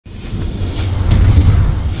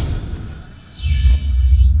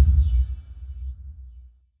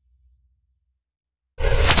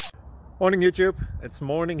Morning YouTube, it's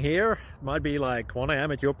morning here. It might be like 1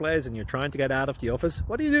 a.m. at your place and you're trying to get out of the office.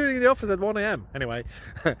 What are you doing in the office at 1 a.m? Anyway,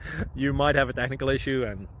 you might have a technical issue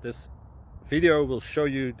and this video will show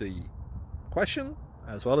you the question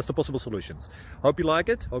as well as the possible solutions. Hope you like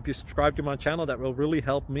it, hope you subscribe to my channel. That will really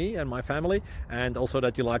help me and my family, and also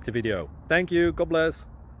that you like the video. Thank you, God bless.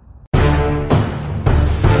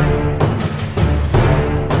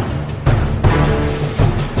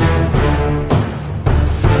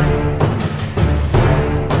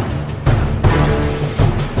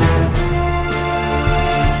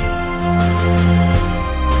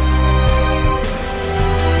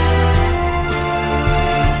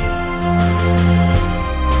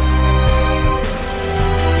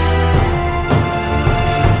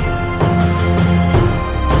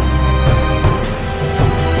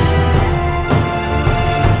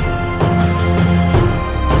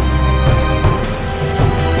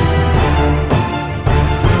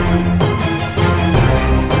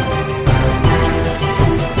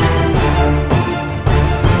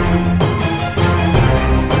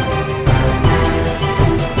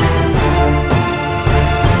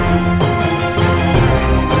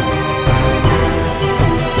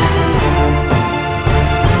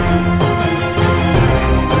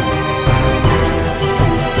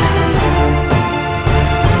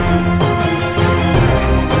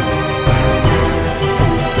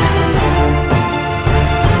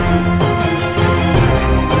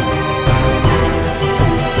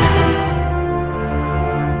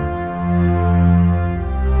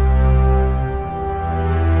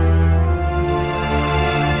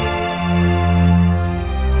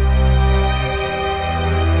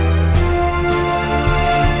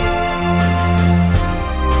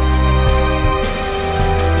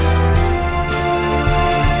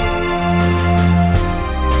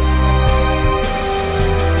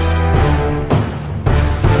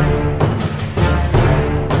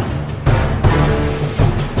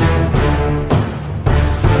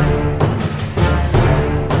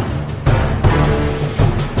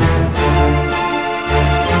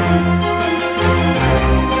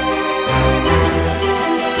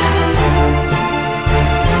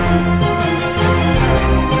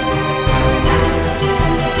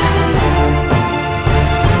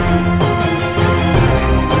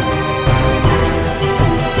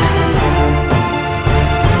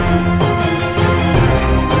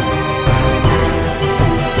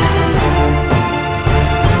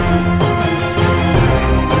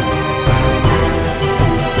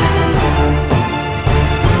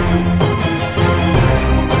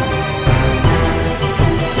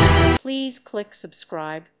 Please click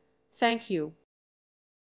subscribe. Thank you.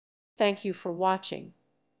 Thank you for watching.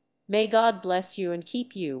 May God bless you and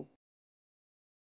keep you.